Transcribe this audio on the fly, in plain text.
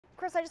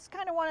Chris, I just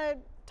kind of want to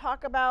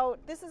talk about,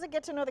 this is a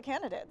get to know the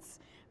candidates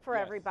for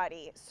Yes.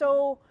 everybody.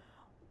 So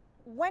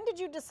when did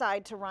you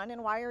decide to run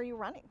and why are you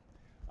running?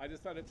 I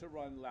decided to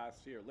run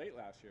last year, late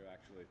last year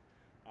actually.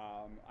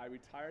 I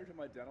retired from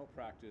my dental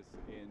practice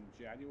in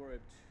January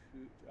of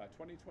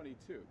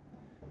 2022,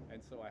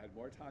 and so I had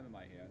more time in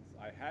my hands.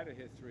 I had a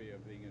history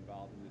of being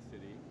involved in the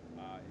city,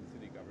 in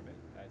city government,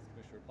 as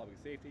Commissioner of Public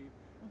Safety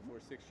for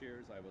 6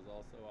 years. I was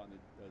also on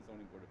the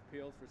Zoning Board of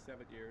Appeals for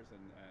 7 years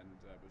and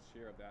was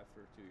chair of that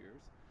for 2 years.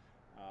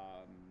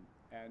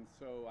 And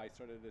so I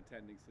started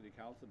attending city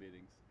council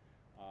meetings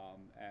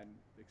and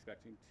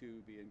expecting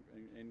to be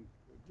in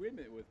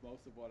agreement with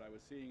most of what I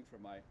was seeing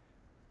from my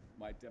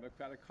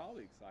Democratic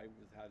colleagues.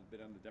 Had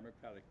been on the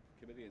Democratic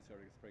Committee in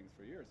Saratoga Springs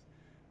for years.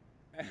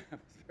 And I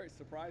was very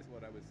surprised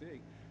what I was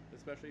seeing,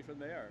 especially from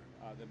the mayor.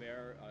 The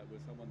mayor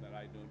was someone that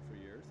I'd known for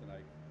years, and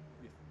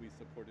we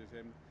supported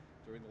him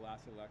during the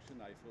last election.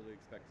 I fully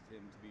expected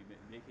him to be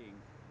making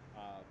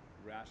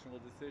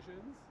rational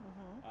decisions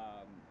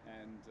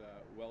and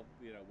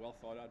well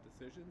thought out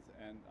decisions.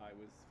 And I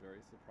was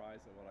very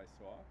surprised at what I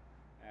saw.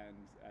 And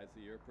as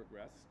the year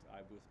progressed,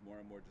 I was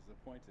more and more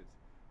disappointed.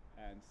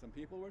 And some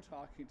people were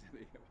talking to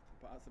me about the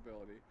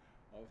possibility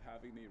of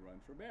having me run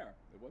for mayor.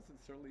 It wasn't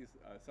certainly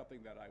something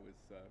that I was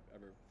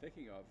ever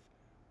thinking of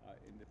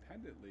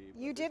independently.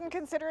 You didn't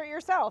consider it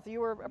yourself.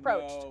 You were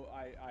approached. No,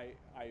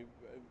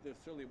 this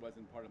certainly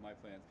wasn't part of my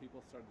plans.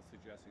 People started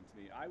suggesting to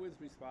me. I was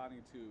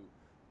responding to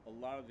a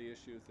lot of the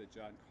issues that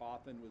John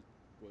Coffin was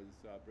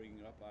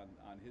bringing up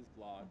on his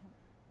blog.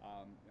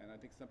 And I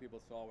think some people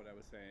saw what I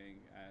was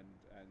saying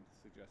and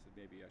suggested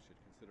maybe I should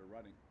consider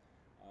running.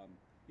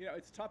 You know,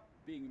 it's tough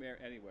being mayor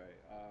anyway.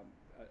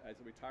 As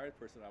a retired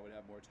person, I would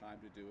have more time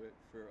to do it.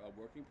 For a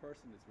working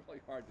person, it's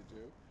really hard to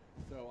do.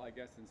 So I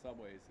guess in some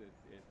ways,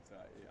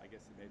 I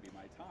guess it may be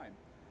my time.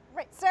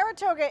 Right,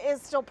 Saratoga is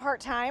still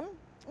part-time,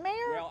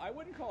 Mayor? Well, I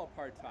wouldn't call it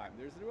part-time.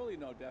 There's really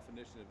no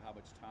definition of how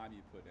much time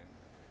you put in.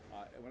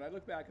 When I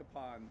look back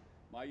upon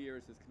my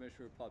years as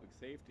Commissioner of Public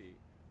Safety,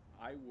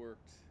 I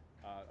worked,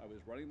 I was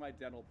running my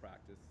dental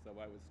practice, so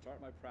I would start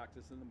my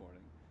practice in the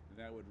morning, and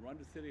then I would run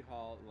to City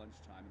Hall at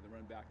lunchtime, and then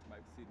run back to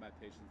see my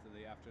patients in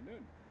the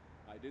afternoon.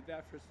 I did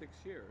that for 6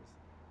 years.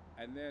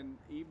 And then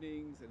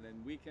evenings, and then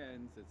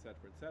weekends, et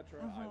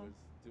cetera, I was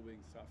doing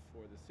stuff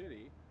for the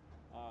city.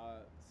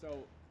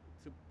 So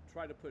to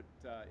try to put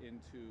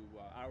into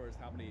hours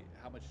how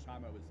much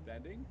time I was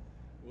spending,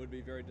 it would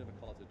be very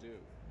difficult to do.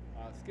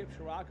 Skip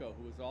Scirocco,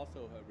 who was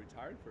also a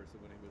retired person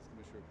when he was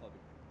Commissioner of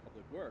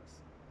Public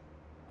Works,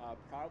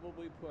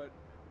 probably put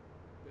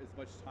as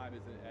much time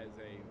as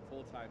a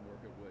full-time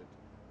worker would.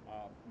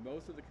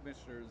 Most of the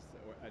commissioners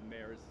and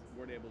mayors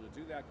weren't able to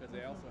do that because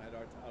they also had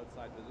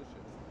outside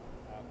positions.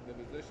 The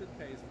position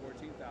pays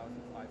 $14,500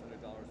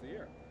 a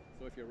year.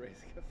 So if you're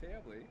raising a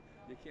family,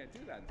 you can't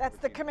do that. That's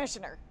the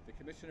commissioner. The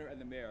commissioner and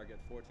the mayor get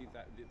 $14,000.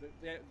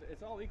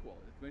 It's all equal.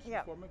 The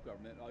commissioner's form of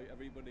government,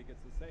 everybody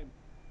gets the same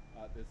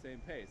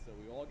pay. So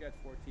we all get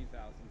 $14,500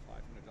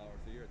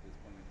 a year at this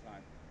point in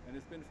time. And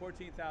it's been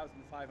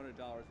 $14,500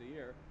 a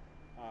year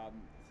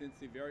since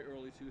the very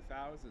early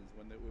 2000s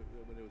when it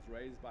was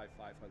raised by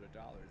 $500.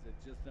 It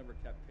just never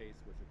kept pace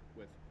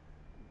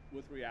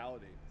with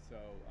reality. So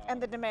and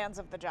the demands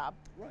of the job.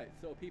 Right.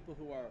 So people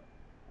who are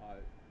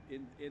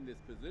in this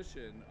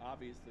position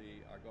obviously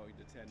are going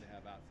to tend to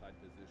have outside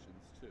positions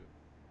too.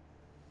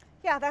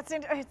 Yeah,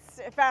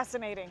 it's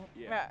fascinating.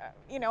 Yeah.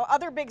 You know,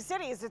 other big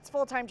cities, it's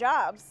full-time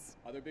jobs.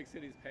 Other big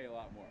cities pay a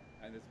lot more,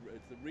 and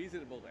it's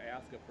reasonable to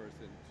ask a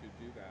person to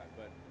do that.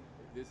 But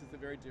this is a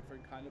very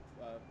different kind of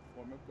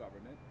form of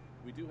government.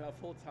 We do have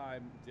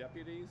full-time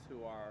deputies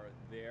who are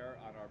there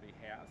on our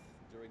behalf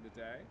during the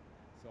day.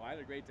 So I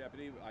had a great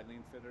deputy. Eileen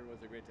Fitter was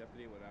a great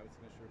deputy when I was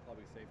Commissioner of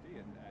Public Safety,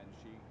 and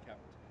she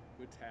kept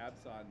good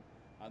tabs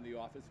on the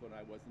office when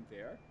I wasn't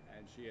there.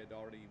 And she had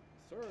already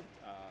served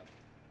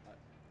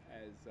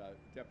as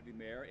Deputy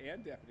Mayor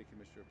and Deputy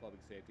Commissioner of Public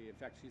Safety. In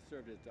fact, she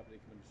served as Deputy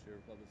Commissioner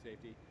of Public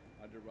Safety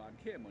under Ron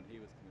Kim when he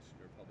was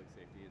Commissioner of Public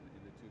Safety in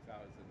the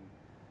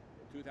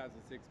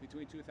 2006,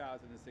 between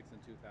 2006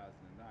 and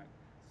 2009.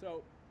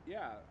 So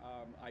yeah,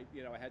 I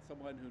had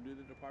someone who knew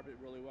the department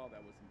really well.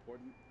 That was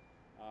important.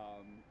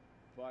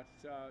 But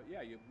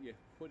yeah, you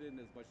put in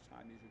as much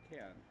time as you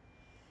can.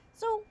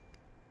 So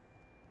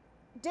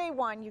day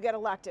one, you get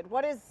elected.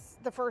 What is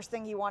the first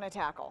thing you want to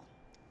tackle?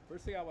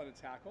 First thing I want to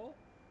tackle,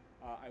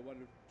 I want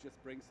to just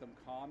bring some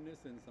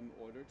calmness and some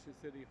order to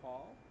City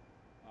Hall.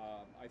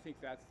 I think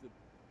that's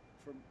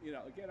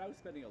again, I was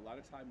spending a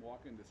lot of time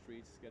walking the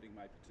streets, getting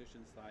my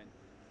petition signed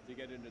to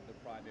get into the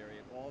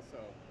primary, and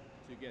also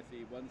to get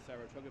the One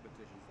Saratoga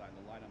petition signed,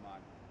 the line I'm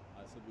on,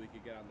 so that we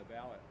could get on the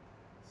ballot.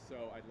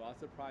 So I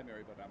lost the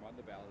primary, but I'm on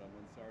the ballot on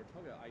One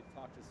Saratoga. I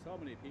talked to so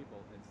many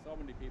people, and so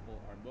many people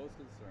are most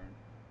concerned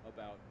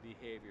about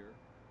behavior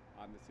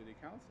on the city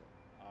council.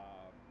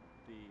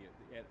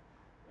 The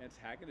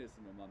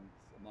antagonism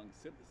among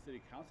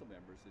city council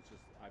members is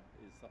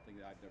something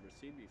that I've never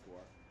seen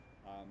before,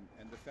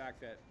 and the fact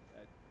that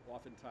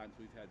oftentimes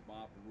we've had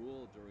mob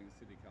rule during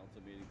city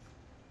council meetings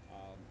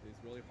is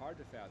really hard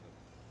to fathom.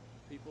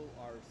 people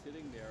are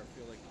sitting there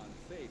feeling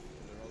unsafe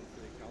in their own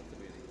city council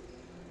meetings.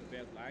 The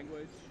bad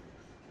language,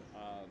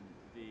 um,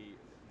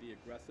 the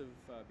aggressive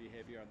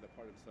behavior on the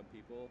part of some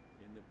people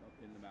in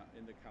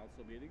the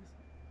council meetings,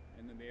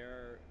 and the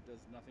mayor does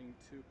nothing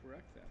to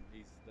correct them.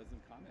 He doesn't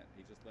comment.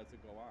 He just lets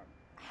it go on.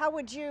 How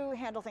would you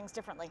handle things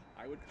differently?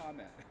 I would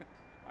comment.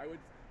 I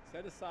would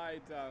set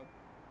aside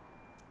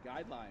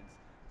guidelines.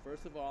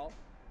 First of all,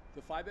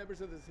 the 5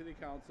 members of the city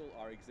council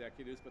are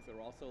executives, but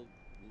they're also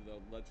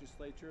the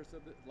legislators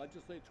of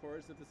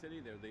the city.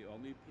 They're the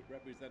only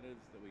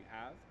representatives that we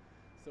have.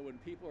 So when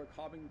people are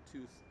coming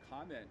to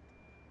comment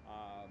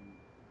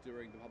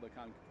during the public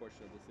comment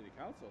portion of the city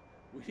council,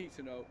 we need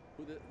to know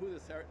who the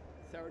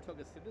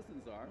Saratoga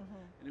citizens are,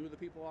 and who the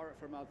people are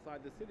from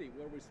outside the city.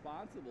 We're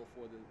responsible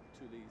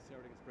to the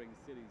Saratoga Springs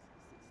city's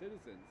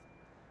citizens.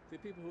 The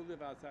people who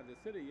live outside the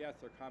city, yes,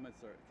 their comments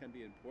can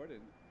be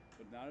important,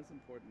 but not as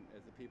important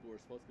as the people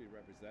we're supposed to be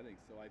representing.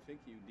 So I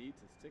think you need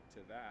to stick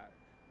to that.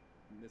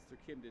 Mr.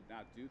 Kim did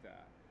not do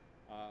that.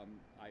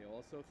 I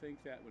also think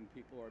that when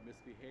people are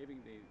misbehaving,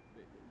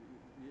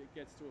 it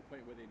gets to a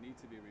point where they need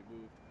to be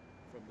removed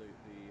from the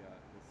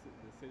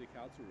city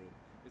council room.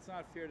 It's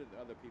not fair to the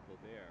other people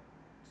there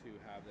to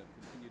have them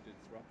continue to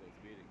disrupt those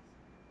meetings.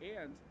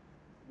 And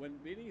when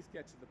meetings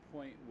get to the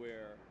point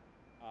where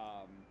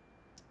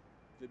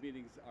the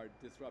meetings are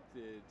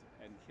disrupted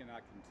and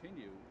cannot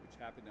continue, which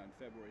happened on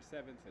February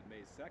 7th and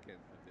May 2nd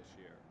of this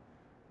year,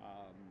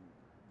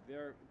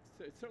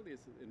 it certainly is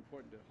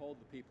important to hold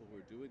the people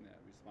who are doing that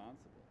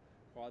responsible,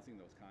 causing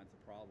those kinds of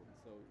problems.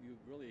 So you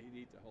really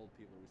need to hold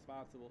people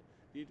responsible,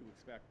 need to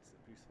expect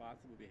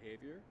responsible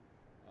behavior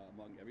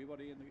among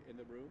everybody in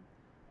the room.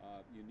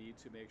 You need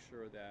to make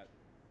sure that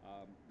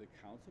the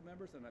council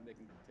members are not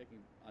taking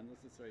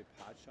unnecessary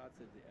pot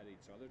shots at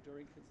each other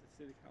during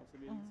city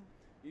council meetings.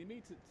 You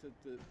need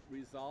to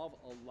resolve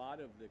a lot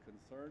of the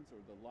concerns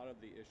or a lot of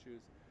the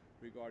issues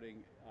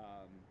regarding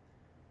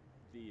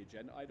the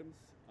agenda items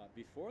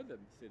before the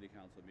city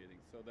council meeting,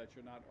 so that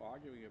you're not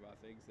arguing about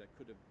things that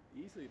could have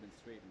easily been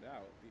straightened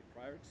out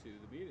prior to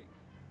the meeting.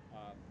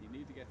 You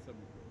need to get some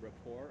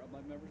rapport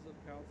among members of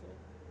the council.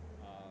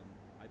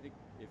 I think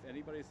if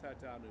anybody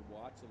sat down and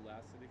watched the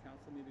last city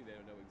council meeting, they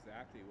know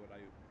exactly what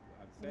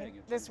I'm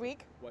saying. This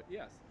week? What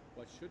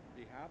should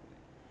be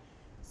happening.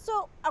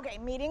 So, okay,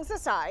 meetings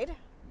aside,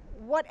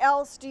 what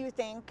else do you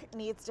think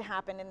needs to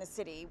happen in the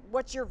city?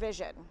 What's your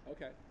vision?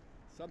 Okay.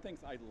 Some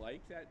things I like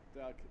that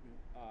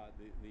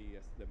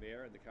the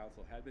mayor and the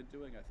council had been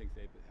doing. I think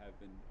they have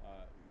been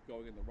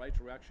going in the right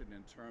direction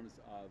in terms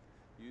of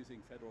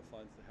using federal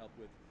funds to help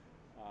with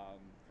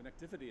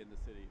connectivity in the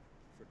city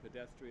for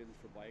pedestrians,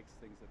 for bikes,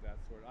 things of that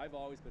sort. I've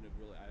always been a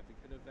real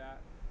advocate of that.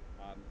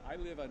 I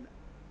live on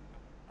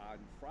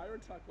Friar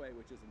and Tuckway,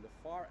 which is in the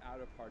far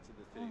outer parts of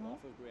the city,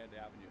 off of Grand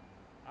Avenue.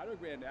 Outer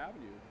Grand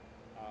Avenue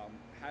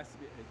has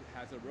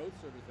a road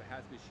service that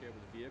has to be shared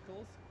with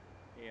vehicles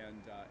and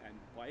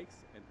bikes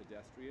and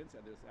pedestrians,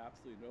 and there's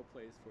absolutely no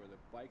place for the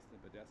bikes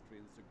and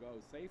pedestrians to go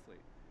safely.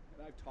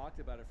 And I've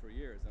talked about it for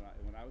years, and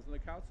when I was on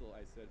the council,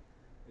 I said,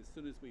 as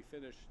soon as we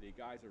finish the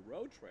Geyser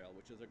Road Trail,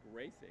 which is a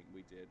great thing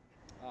we did,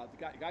 the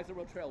Geyser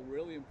Road Trail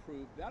really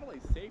improved not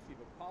only safety,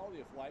 but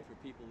quality of life for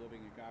people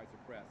living in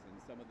Geyser Crest and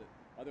some of the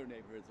other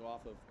neighborhoods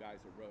off of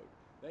Geyser Road.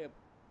 They have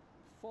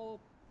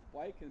full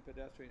bike and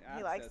pedestrian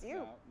access He likes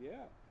you.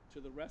 now, to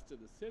the rest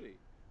of the city.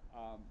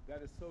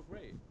 That is so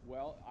great.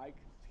 Well, I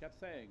kept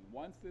saying,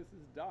 once this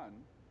is done,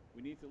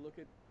 we need to look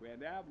at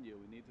Grand Avenue,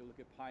 we need to look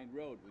at Pine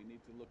Road, we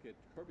need to look at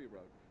Kirby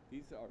Road.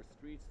 These are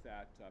streets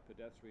that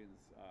pedestrians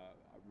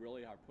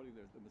really are putting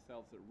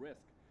themselves at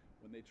risk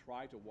when they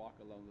try to walk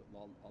along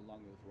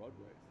those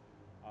roadways.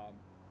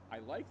 I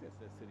like this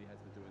the city has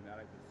been doing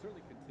that. I would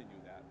certainly continue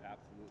that,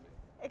 absolutely.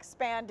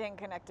 Expanding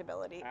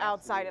connectivity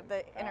outside of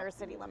the inner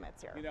city limits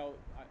here. You know,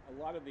 a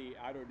lot of the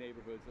outer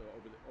neighborhoods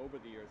over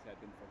the years had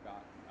been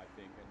forgotten, I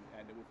think,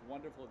 and it was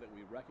wonderful that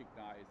we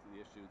recognized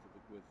the issues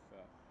with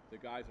the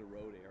Geyser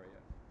Road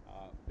area.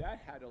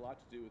 That had a lot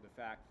to do with the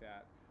fact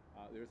that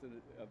there's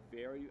a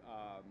very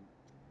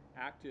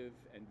active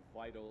and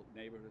vital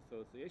neighborhood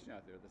association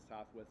out there, the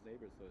Southwest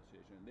Neighborhood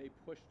Association, and they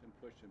pushed and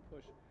pushed and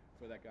pushed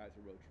for that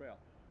Geyser Road Trail.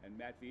 And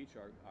Matt Veach,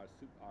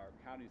 our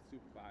county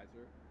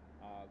supervisor,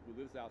 who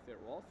lives out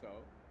there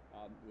also,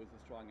 was a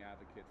strong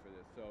advocate for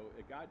this. So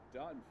it got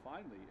done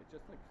finally. It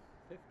just like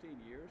 15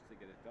 years to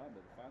get it done,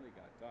 but it finally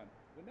got done.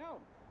 But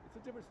now it's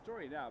a different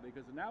story now,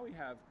 because now we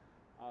have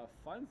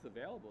funds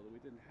available that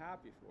we didn't have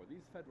before.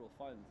 These federal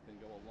funds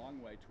can go a long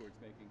way towards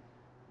making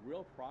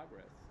real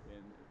progress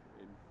in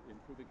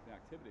improving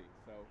connectivity.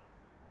 So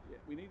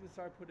we need to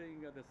start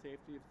putting the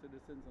safety of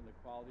citizens and the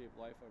quality of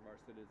life of our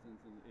citizens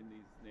in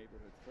these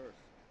neighborhoods first.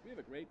 We have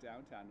a great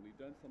downtown.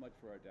 We've done so much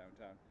for our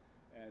downtown.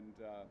 And,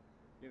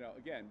 you know,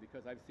 again,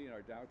 because I've seen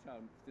our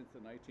downtown since the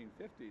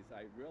 1950s,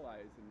 I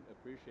realize and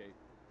appreciate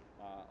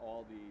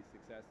all the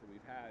success that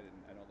we've had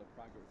and all the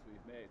progress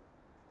we've made.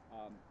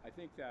 I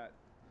think that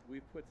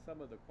we've put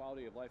some of the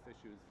quality of life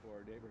issues for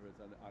our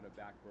neighborhoods on a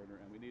back burner,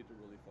 and we need to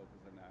really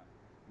focus on that.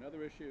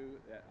 Another issue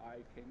that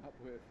I came up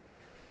with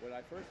When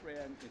I first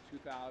ran in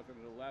 2011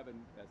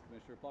 as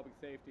Commissioner of Public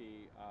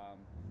Safety,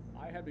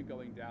 I had been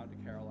going down to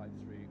Caroline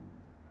Street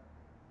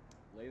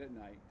late at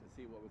night to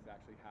see what was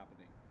actually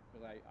happening.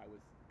 Because I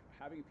was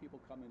having people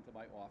come into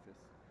my office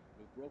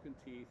with broken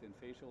teeth and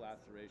facial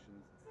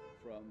lacerations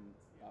from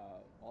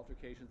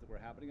altercations that were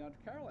happening on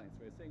Caroline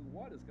Street, saying,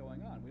 what is going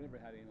on? We never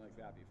had anything like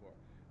that before.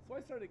 So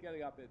I started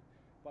getting up at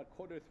about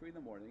 2:45 in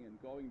the morning and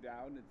going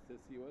down to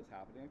see what was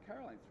happening on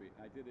Caroline Street.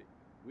 And I did it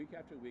week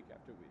after week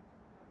after week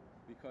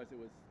because it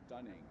was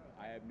stunning.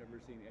 I have never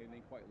seen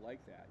anything quite like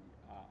that.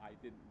 I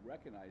didn't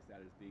recognize that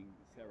as being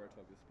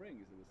Saratoga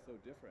Springs. It was so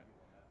different.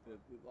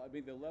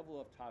 The level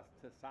of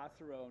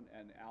testosterone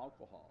and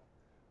alcohol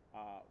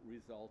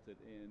resulted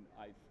in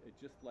it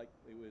just like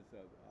it was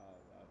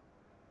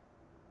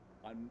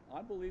an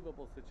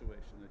unbelievable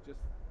situation. It just,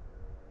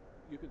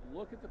 you could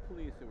look at the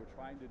police who were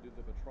trying to do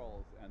the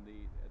patrols and the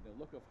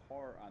look of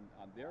horror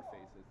on their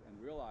faces and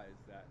realize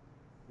that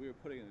we were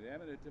putting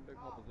them in a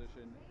difficult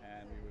position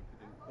and we were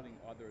putting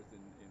others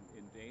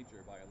in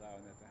danger by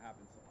allowing that to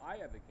happen. So I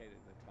advocated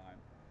at the time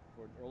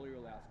for an earlier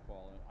last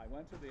call. And I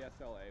went to the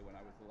SLA when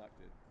I was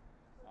elected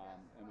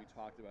and we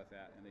talked about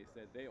that, and they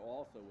said they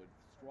also would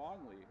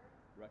strongly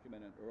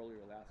recommend an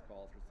earlier last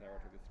call for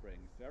Saratoga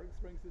Springs. Saratoga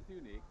Springs is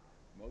unique.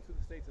 Most of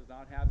the state does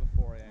not have a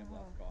 4 a.m.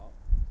 last call,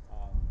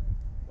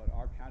 but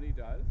our county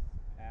does,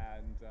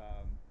 and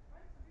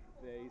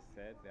they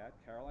said that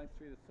Caroline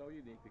Street is so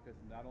unique because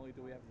not only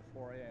do we have the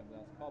 4 a.m.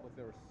 last call, but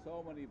there are so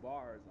many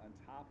bars on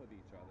top of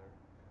each other.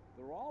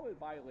 They're all in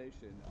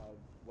violation of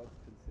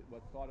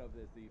what's thought of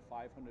as the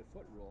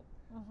 500-foot rule,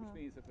 which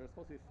means that there's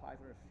supposed to be 500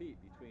 feet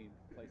between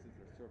places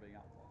that are serving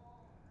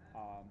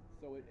alcohol.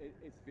 So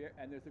it's very,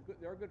 and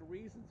there are good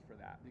reasons for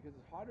that, because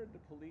it's harder to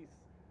police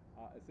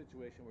a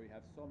situation where you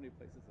have so many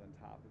places on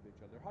top of each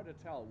other. It's hard to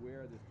tell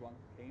where this drunk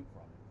came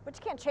from. But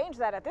you can't change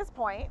that at this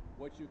point.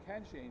 What you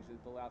can change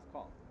is the last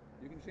call.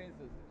 You can change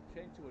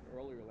to an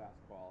earlier last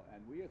call,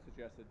 and we have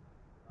suggested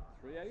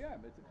 3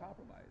 a.m. It's a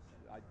compromise.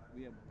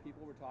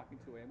 People were talking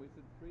 2 a.m. We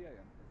said 3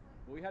 a.m.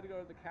 But we had to go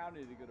to the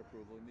county to get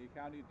approval, and the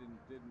county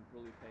didn't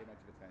really pay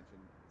much attention.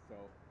 So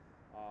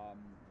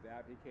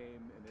that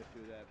became an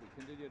issue that we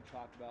continued to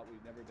talk about. We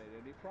never made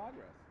any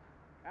progress.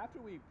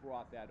 After we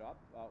brought that up,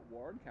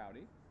 Warren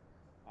County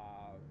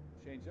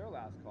changed their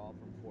last call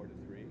from 4 to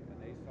 3, and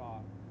they saw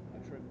a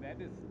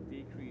tremendous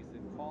decrease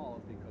in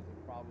calls because of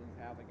problems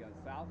having on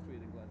South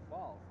Street in Glens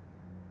Falls.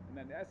 And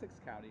then Essex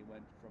County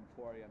went from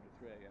 4 a.m. to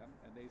 3 a.m.,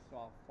 and they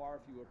saw far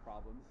fewer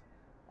problems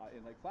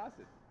in Lake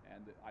Placid.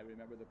 And I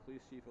remember the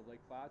police chief of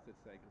Lake Placid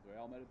saying, because we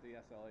all met at the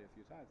SLA a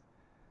few times,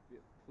 the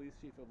police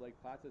chief of Lake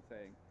Placid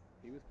saying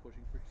he was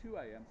pushing for 2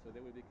 a.m. so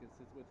they would be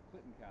consistent with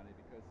Clinton County,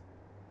 because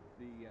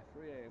the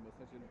 3 a.m. was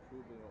such an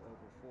improvement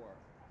over 4.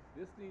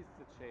 This needs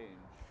to change.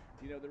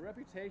 You know, the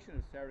reputation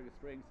of Saratoga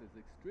Springs is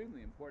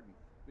extremely important.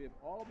 We have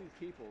all these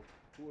people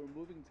who are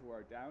moving to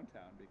our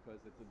downtown because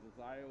it's a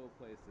desirable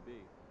place to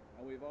be.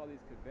 And we have all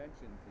these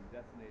conventions and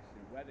destination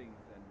weddings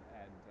and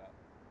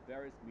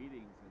various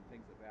meetings and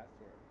things of that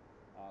sort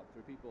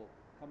for people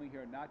coming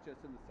here not just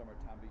in the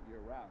summertime but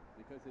year round,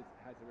 because it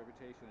has a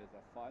reputation as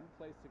a fun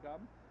place to come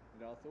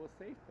and also a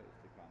safe place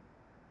to come.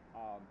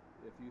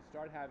 If you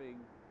start having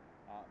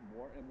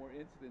more and more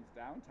incidents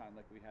downtown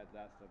like we had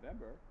last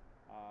November,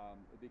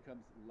 it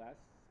becomes less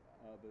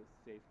of a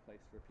safe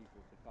place for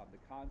people to come.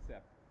 The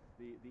concept,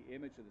 the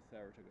image of the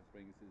Saratoga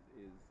Springs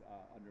is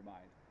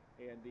undermined.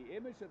 And the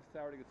image of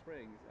Saratoga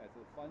Springs as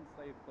a fun,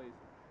 safe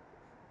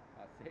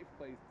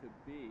place to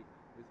be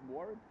is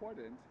more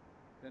important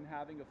than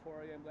having a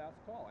 4 a.m. last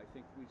call. I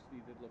think we just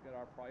need to look at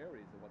our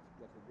priorities and what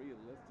the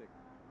realistic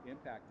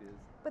impact is.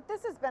 But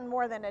this has been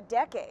more than a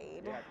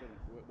decade. Yeah, it's been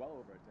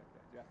well over a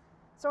decade, yeah.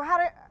 So how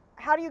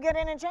do you get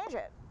in and change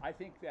it? I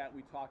think that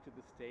we talked to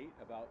the state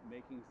about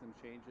making some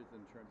changes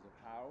in terms of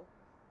how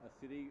a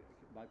city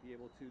might be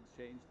able to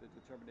change the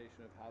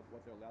determination of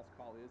what their last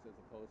call is as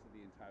opposed to the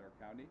entire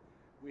county.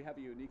 We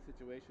have a unique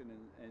situation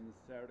in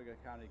Saratoga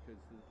County because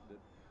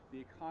the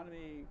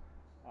economy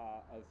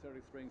of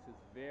Saratoga Springs is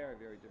very,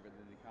 very different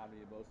than the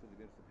economy of most of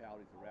the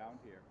municipalities around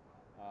here.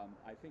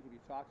 I think if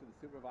you talk to the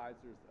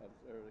supervisors of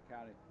Saratoga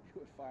County, you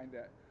would find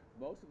that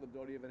most of them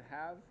don't even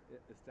have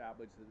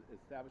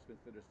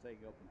establishments that are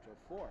staying open until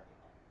 4.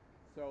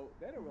 So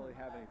they don't really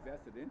have any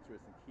vested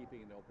interest in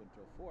keeping it open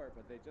until 4,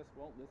 but they just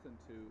won't listen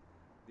to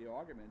the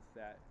arguments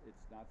that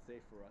it's not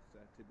safe for us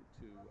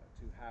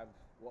to have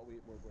what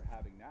we're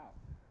having now.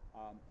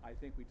 I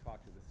think we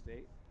talked to the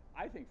state.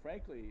 I think,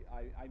 frankly,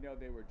 I know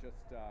they were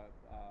just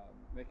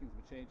making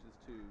some changes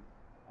to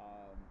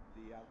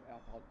the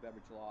alcoholic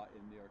beverage law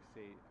in New York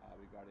State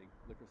regarding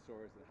liquor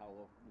stores and how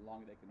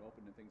long they can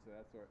open and things of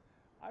that sort.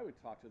 I would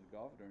talk to the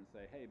governor and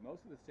say, hey,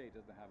 most of the state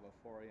doesn't have a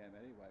 4 a.m.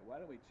 anyway. Why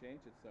don't we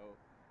change it so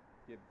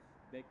you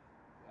make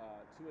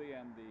 2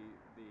 a.m.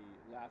 the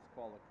last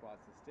call across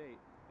the state,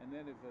 and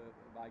then if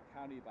by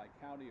county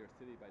or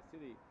city by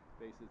city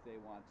basis they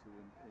want to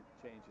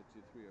change it to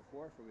 3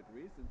 or 4 for good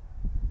reason,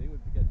 they would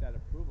get that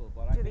approval.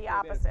 But do the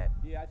opposite.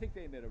 I think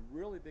they made a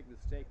really big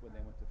mistake when they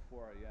went to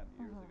 4 a.m.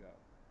 years ago.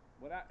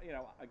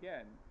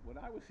 again, when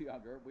I was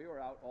younger, we were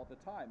out all the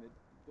time.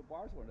 The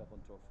bars weren't up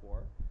until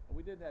 4, and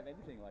we didn't have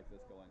anything like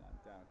this going on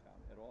downtown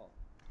at all.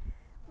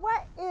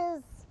 What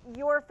is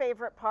your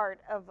favorite part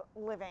of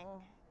living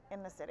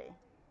in the city?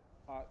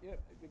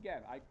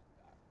 Again,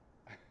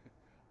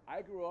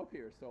 I grew up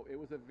here, so it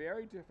was a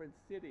very different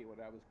city when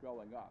I was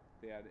growing up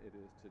than it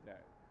is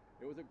today.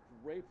 It was a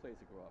great place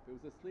to grow up. It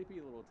was a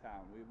sleepy little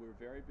town. We were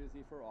very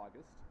busy for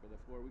August, for the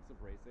 4 weeks of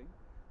racing.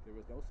 There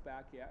was no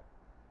SPAC yet.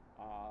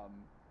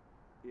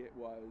 It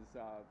was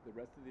the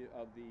rest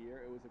of the year.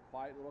 It was a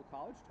quiet little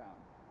college town.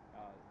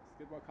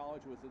 Skidmore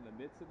College was in the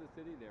midst of the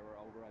city. They were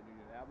over on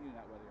Union Avenue,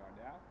 not where they are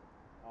now.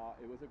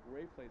 It was a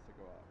great place to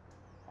grow up.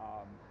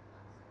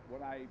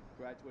 When I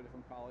graduated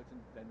from college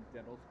and then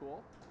dental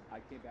school,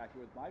 I came back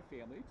here with my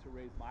family to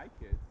raise my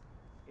kids,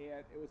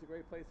 and it was a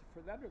great place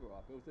for them to grow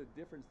up. It was a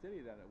different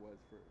city than it was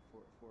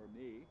for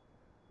me,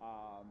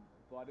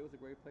 but it was a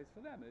great place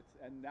for them.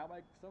 And now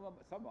some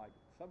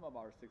of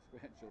our 6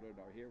 grandchildren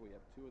are here. We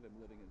have 2 of them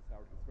living in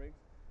Saratoga Springs.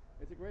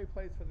 It's a great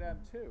place for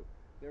them too.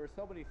 There are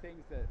so many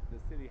things that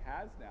the city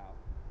has now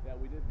that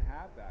we didn't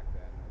have back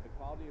then. The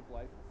quality of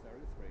life in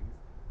Saratoga Springs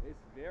is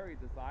very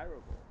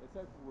desirable. It's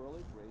a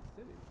really great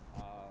city.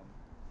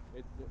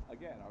 It's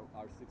again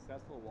our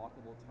successful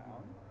walkable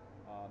town.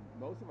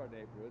 Most of our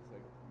neighborhoods,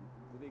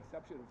 with the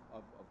exception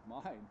of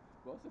mine,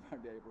 most of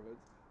our neighborhoods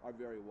are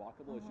very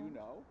walkable, as you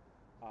know.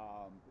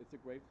 It's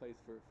a great place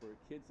for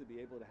kids to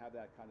be able to have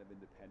that kind of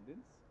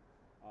independence.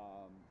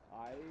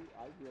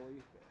 I really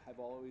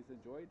have always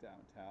enjoyed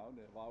downtown,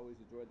 and I've always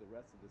enjoyed the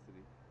rest of the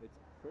city. It's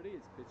pretty,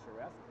 it's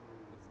picturesque,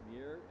 it's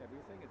near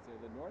everything, it's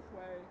near the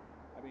Northway.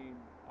 I mean,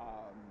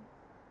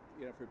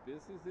 for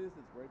businesses,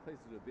 it's a great place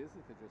to do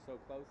business because you're so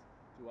close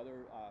to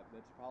other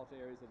metropolitan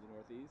areas of the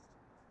Northeast.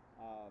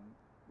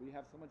 We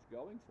have so much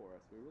going for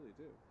us, we really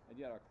do. And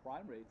yet our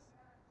crime rates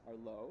are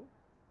low.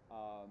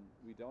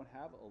 We don't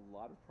have a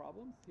lot of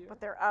problems here. But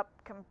they're up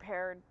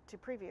compared to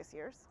previous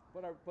years.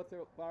 But our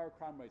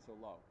crime rates are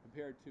low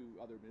compared to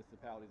other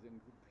municipalities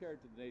and compared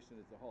to the nation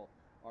as a whole.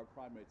 Our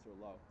crime rates are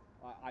low.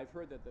 I've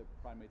heard that the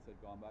crime rates have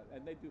gone up,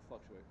 and they do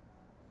fluctuate.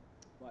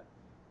 But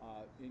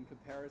in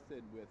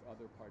comparison with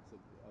other parts of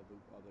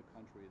the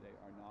country, they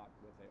are not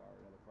what they are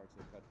in other parts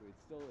of the country. It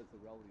still is a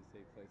relatively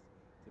safe place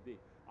to be.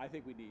 I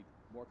think we need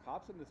more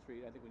cops in the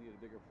street. I think we need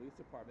a bigger police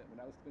department.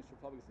 When I was Commissioner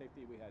of Public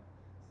Safety, we had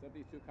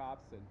 72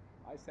 cops, and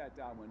I sat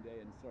down one day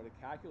and started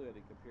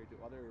calculating compared to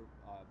other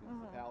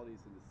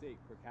municipalities in the state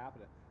per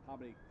capita how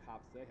many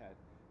cops they had.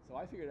 So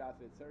I figured out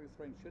that Saratoga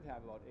Springs should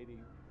have about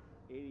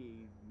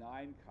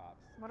 89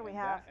 cops. What do we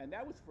have?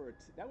 That would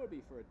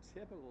be for a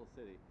typical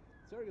city.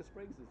 Saratoga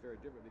Springs is very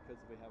different because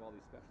we have all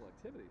these special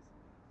activities.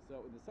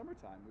 So in the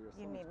summertime, we were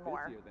so much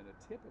busier than a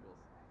typical.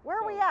 Where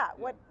are we at?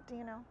 What do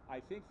you know? I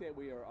think that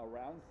we are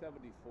around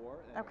 74,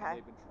 and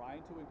they've been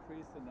trying to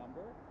increase the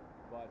number,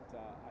 but it's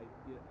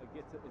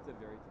a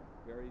very,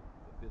 very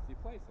busy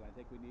place, and I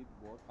think we need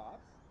more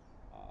cops.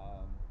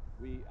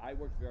 I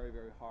worked very,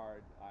 very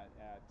hard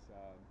at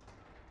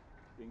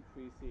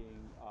increasing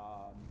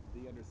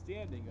the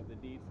understanding of the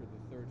need for the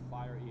 3rd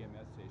fire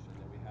EMS station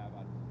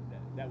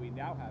that we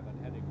now have on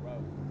Henning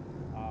Road.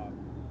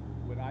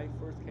 When I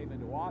first came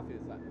into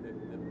office,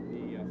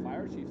 the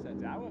fire chief sat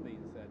down with me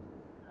and said,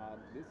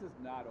 this is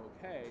not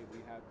okay.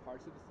 We have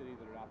parts of the city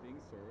that are not being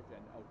served,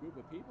 and a group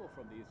of people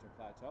from the Eastern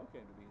Plateau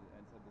came to me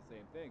and said the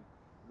same thing.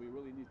 We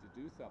really need to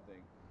do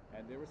something.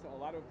 And there were a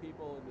lot of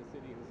people in the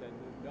city who said,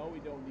 no, we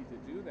don't need to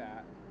do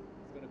that.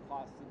 It's going to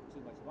cost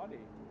too much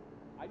money.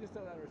 I just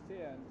don't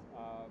understand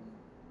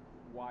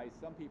why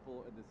some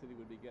people in the city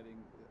would be getting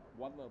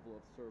one level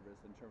of service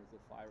in terms of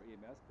fire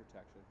EMS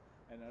protection,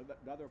 and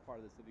another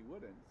part of the city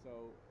wouldn't.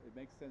 So it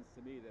makes sense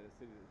to me that a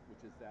city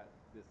which is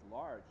this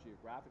large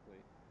geographically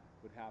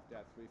would have to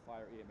have 3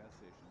 fire EMS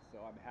stations.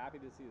 So I'm happy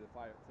to see the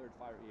 3rd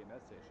fire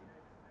EMS station.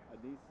 It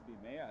needs to be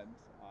manned,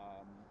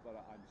 but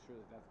I'm sure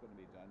that's going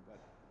to be done. But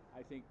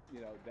I think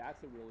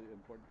that's a really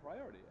important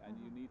priority, and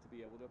you need to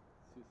be able to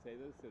say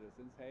to the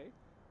citizens, hey,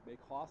 it may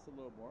cost a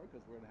little more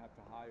because we're going to have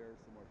to hire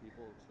some more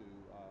people to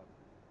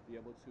be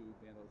able to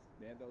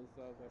man those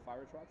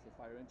fire trucks, the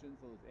fire engines,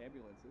 those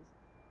ambulances,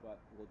 but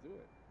we'll do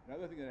it.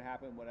 Another thing that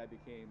happened when I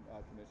became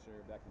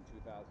commissioner back in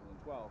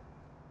 2012,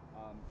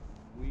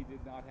 we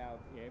did not have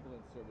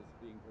ambulance service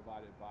being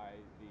provided by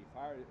the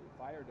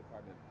fire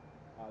department.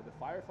 The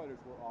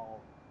firefighters were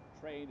all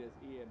trained as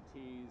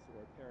EMTs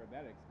or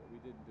paramedics, but we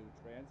didn't do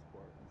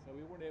transport, and so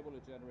we weren't able to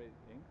generate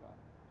income.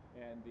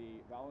 And the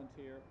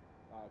volunteer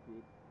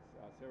group,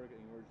 Saratoga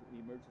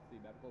Emergency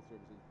Medical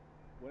Services,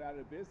 went out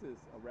of business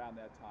around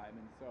that time,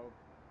 and so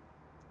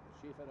the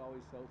chief had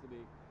always told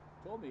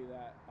me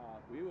that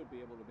we would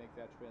be able to make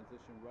that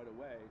transition right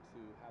away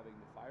to having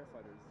the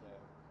firefighters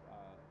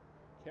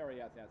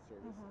carry out that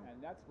service, and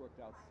that's worked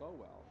out so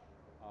well.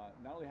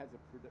 Not only has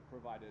it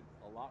provided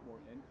a lot more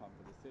income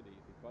for the city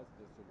because of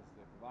the services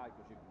they provide,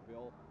 because you can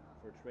bill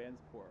for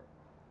transport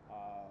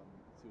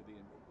through the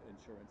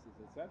insurances,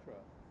 etc.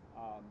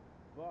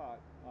 But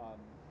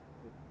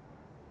the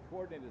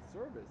coordinated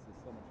service is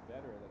so much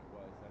better than it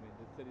was. I mean,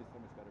 the city's so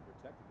much better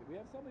protected. We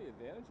have so many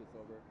advantages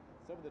over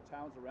some of the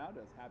towns around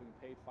us, having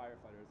paid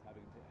firefighters,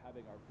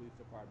 having our police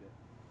department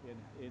in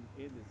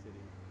the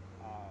city.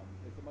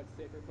 It's a much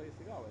safer place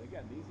to go. And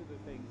again, these are the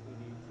things we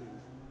need to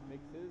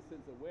make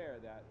citizens aware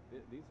that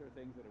these are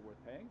things that are worth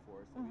paying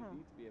for. So we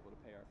need to be able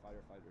to pay our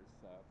firefighters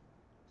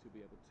to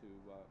be able to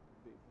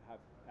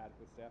have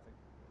adequate staffing.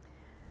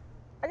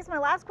 I guess my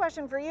last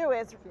question for you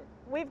is, Sure.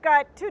 we've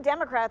got 2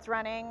 Democrats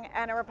running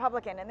and a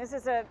Republican, and this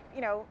is a,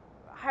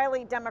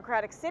 highly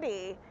Democratic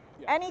city.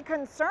 Yeah. Any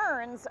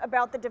concerns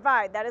about the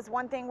divide? That is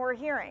one thing we're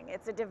hearing.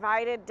 It's a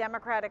divided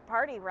Democratic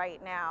Party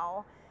right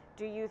now.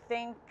 Do you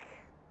think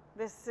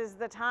this is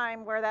the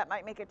time where that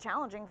might make it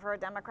challenging for a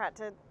Democrat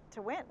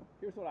to win?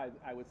 Here's what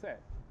I would say.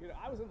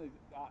 I was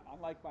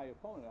unlike my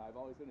opponent, I've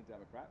always been a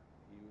Democrat.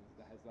 He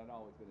has not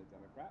always been a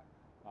Democrat.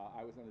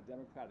 I was on the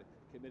Democratic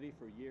committee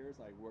for years.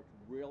 I worked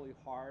really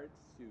hard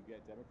to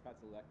get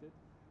Democrats elected,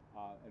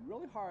 and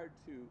really hard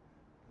to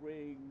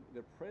bring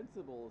the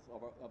principles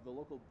of the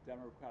local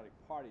Democratic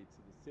Party to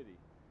the city.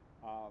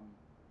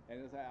 And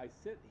as I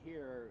sit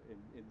here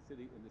in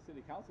the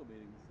city council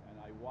meetings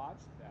and I watch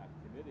that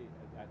committee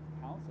at the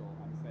council,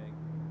 I'm saying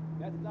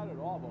that's not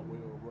at all what we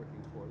were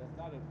working for. That's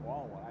not at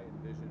all what I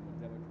envisioned when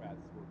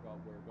Democrats were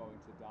going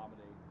to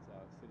dominate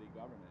city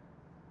government.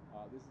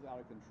 This is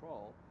out of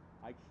control.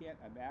 I can't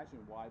imagine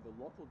why the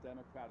local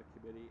Democratic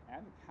Committee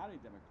and the County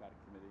Democratic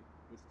Committee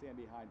would stand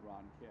behind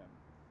Ron Kim.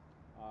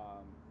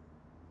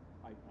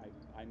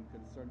 I'm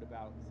concerned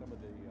about some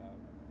of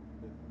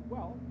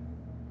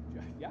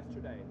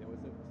yesterday there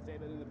was a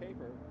statement in the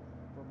paper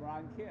from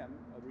Ron Kim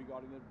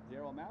regarding the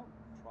Darrell Mountain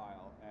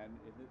trial, and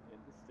in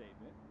the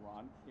statement,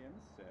 Ron Kim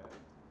said,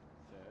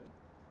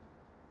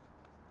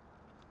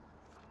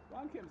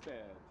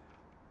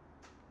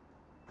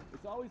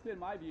 it's always been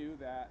my view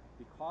that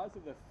because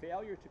of the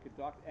failure to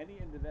conduct any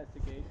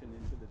investigation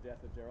into the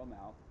death of Darrell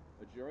Mountain,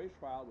 a jury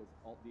trial was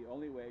the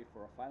only way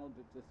for a final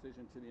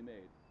decision to be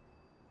made.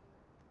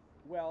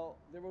 Well,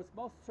 there was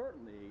most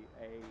certainly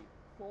a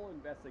full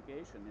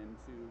investigation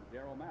into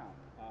Darrell Mountain,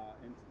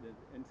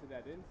 into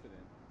that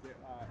incident.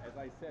 As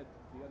I said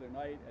the other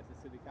night at the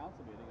city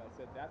council meeting, I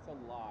said that's a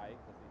lie,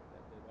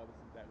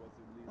 because that was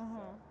released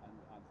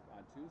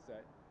on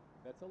Tuesday.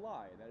 That's a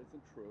lie. That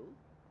isn't true.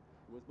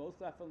 It was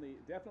most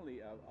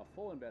definitely a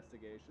full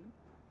investigation.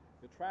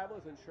 The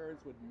travelers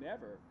insurance would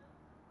never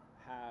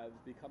have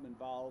become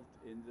involved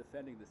in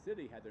defending the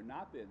city had there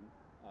not been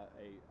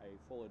a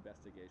full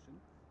investigation.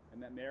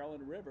 And that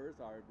Marilyn Rivers,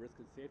 our risk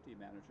and safety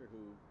manager,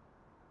 who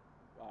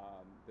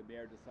the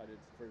mayor decided,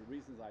 for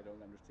reasons I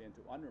don't understand,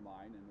 to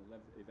undermine and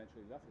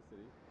eventually left the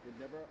city, would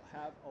never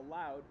have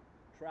allowed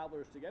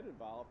travelers to get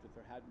involved if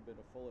there hadn't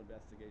been a full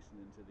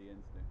investigation into the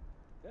incident.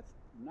 That's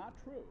not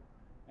true.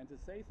 And to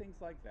say things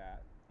like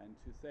that, and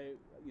to say,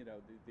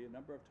 the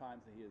number of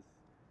times that he has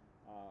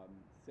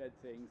said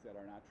things that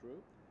are not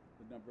true,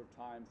 the number of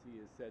times he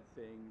has said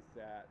things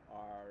that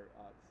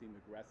seem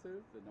aggressive,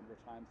 the number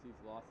of times he's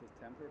lost his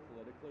temper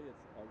politically,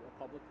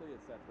 publicly,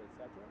 et cetera, et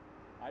cetera.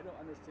 I don't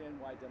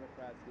understand why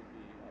Democrats would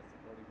be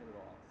supporting him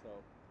at all. So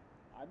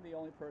I'm the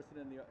only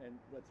person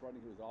that's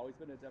running who's always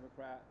been a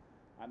Democrat.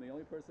 I'm the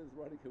only person who's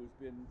running who's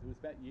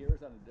spent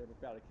years on the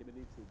Democratic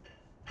committee to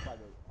try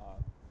to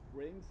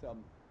bring some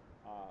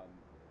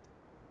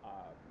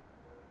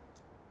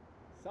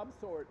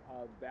sort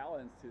of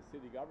balance to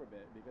city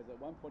government, because at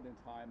one point in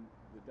time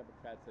the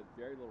Democrats had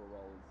very little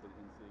role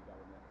in city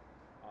government.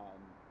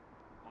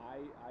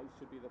 I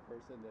should be the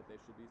person that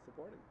they should be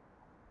supporting.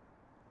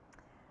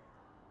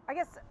 I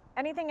guess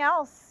anything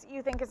else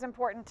you think is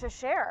important to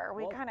share?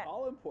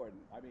 All important.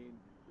 I mean,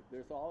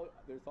 there's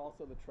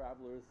also the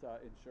travelers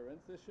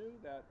insurance issue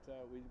that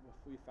we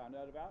found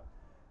out about.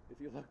 If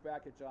you look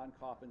back at John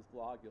Coffin's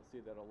blog, you'll see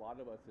that a lot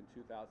of us in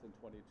 2022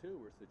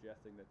 were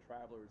suggesting that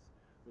travelers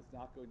was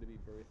not going to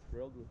be very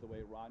thrilled with the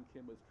way Ron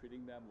Kim was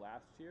treating them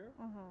last year,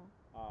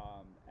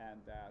 and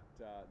that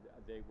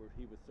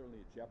he was certainly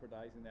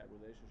jeopardizing that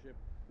relationship,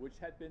 which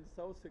had been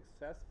so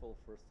successful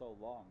for so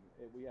long.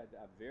 We had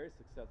a very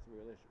successful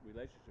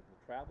relationship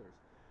with travelers.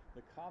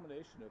 The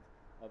combination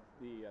of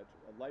the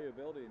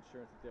liability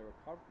insurance that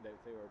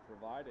they were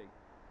providing,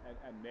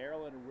 and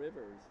Marilyn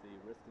Rivers, the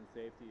risk and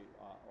safety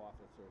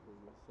officer, who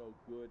was so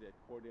good at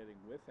coordinating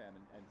with them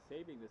and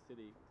saving the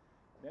city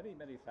many,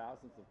 many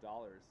thousands of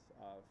dollars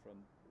from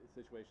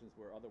situations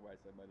where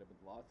otherwise there might have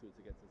been lawsuits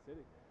against the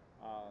city.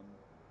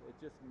 It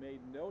just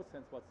made no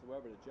sense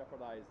whatsoever to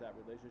jeopardize that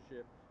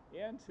relationship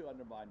and to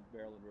undermine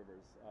Marilyn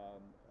Rivers.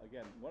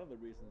 Again, one of the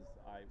reasons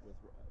I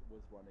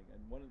was running,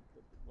 and one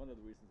of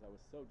the reasons I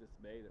was so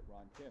dismayed at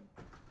Ron Kim,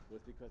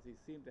 was because he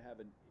seemed to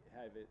have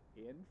it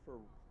in for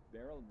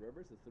Marilyn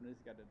Rivers as soon as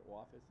he got into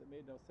office. It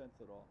made no sense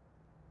at all.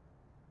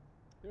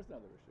 There's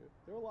another issue.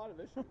 There are a lot of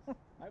issues.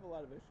 I have a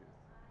lot of issues.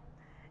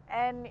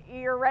 And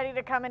you're ready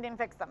to come in and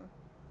fix them?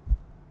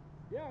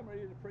 Yeah, I'm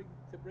ready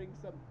to bring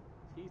some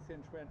peace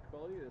and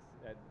tranquility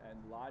and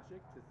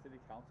logic to city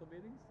council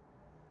meetings.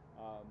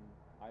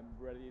 I'm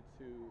ready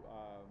to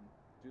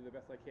do the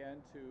best I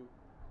can to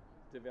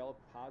develop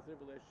positive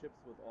relationships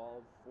with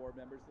all four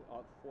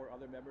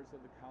other members of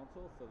the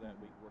council, so that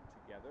we work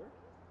together.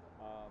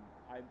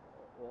 I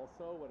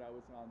also, when I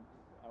was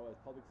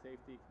public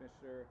safety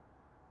commissioner,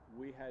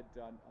 we had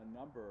done a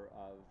number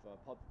of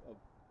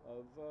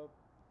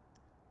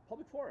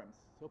public forums,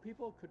 so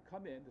people could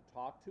come in to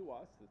talk to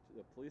us,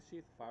 the police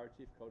chief, the fire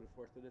chief, code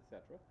enforcement,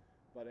 etc.,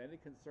 about any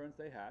concerns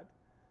they had,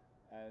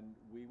 and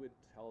we would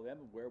tell them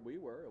where we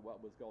were and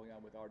what was going on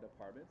with our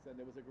departments, and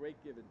there was a great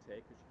give and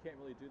take, because you can't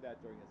really do that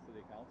during a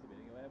city council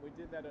meeting, and we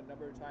did that a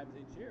number of times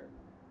each year.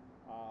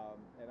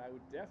 And I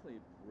would definitely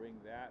bring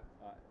that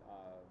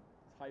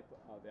type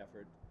of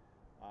effort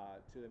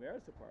to the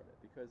mayor's department,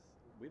 because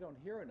we don't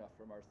hear enough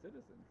from our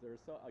citizens. There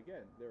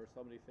are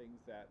so many things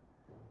that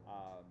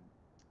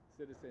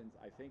citizens,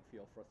 I think,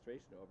 feel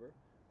frustration over,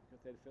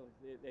 because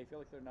they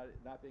feel like they're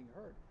not being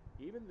heard.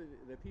 Even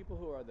the people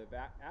who are the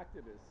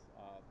activists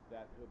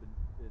that have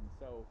been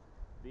so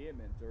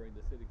vehement during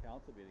the city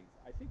council meetings,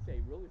 I think they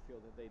really feel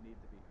that they need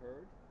to be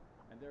heard,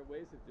 and there are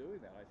ways of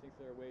doing that. I think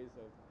there are ways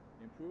of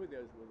improving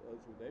those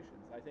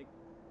relations. I think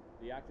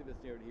the activists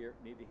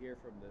need to hear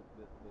from the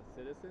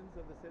citizens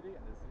of the city,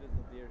 and the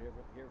citizens need to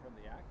hear from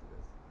the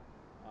activists.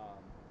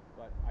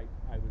 But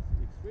I was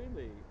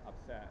extremely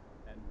upset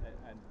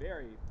and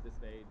very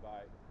dismayed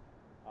by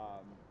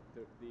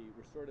the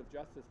restorative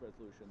justice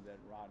resolution that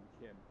Ron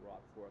Kim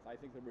brought forth. I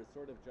think the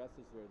restorative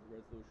justice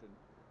resolution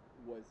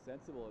was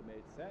sensible and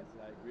made sense,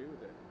 and I agree with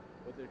it.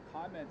 But the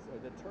comments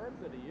or the terms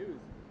that he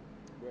used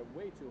were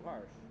way too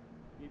harsh.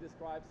 He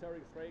described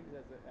Saratoga Springs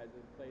as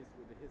a place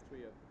with a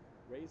history of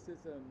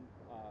racism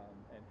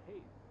and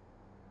hate.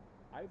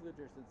 I've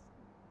lived here since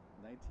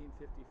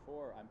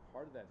 1954. I'm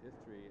part of that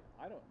history.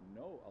 I don't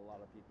know a lot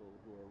of people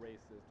who are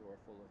racist or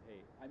full of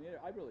hate. I mean,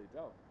 I really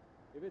don't.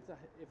 If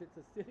it's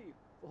a city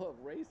full of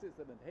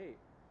racism and hate,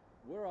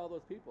 where are all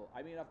those people?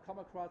 I mean, I've come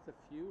across a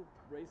few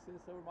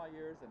racists over my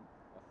years, and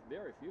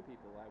very few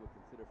people I would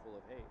consider full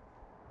of hate.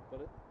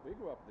 But we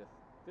grew up in the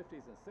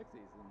 50s and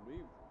 60s, and we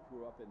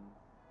grew up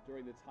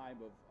during the time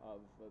of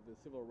the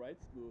civil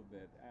rights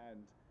movement. And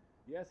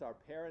yes, our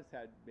parents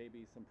had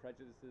maybe some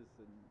prejudices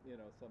and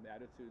some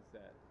attitudes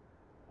that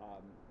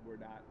were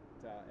not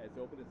as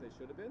open as they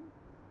should have been.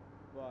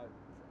 But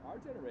our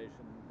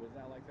generation was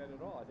not like that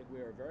at all. I think we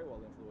were very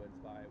well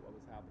influenced by what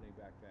was happening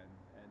back then.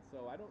 And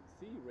so I don't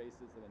see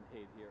racism and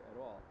hate here at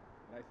all.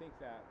 And I think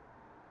that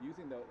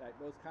using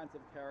those kinds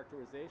of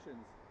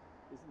characterizations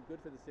isn't good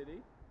for the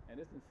city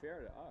and isn't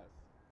fair to us.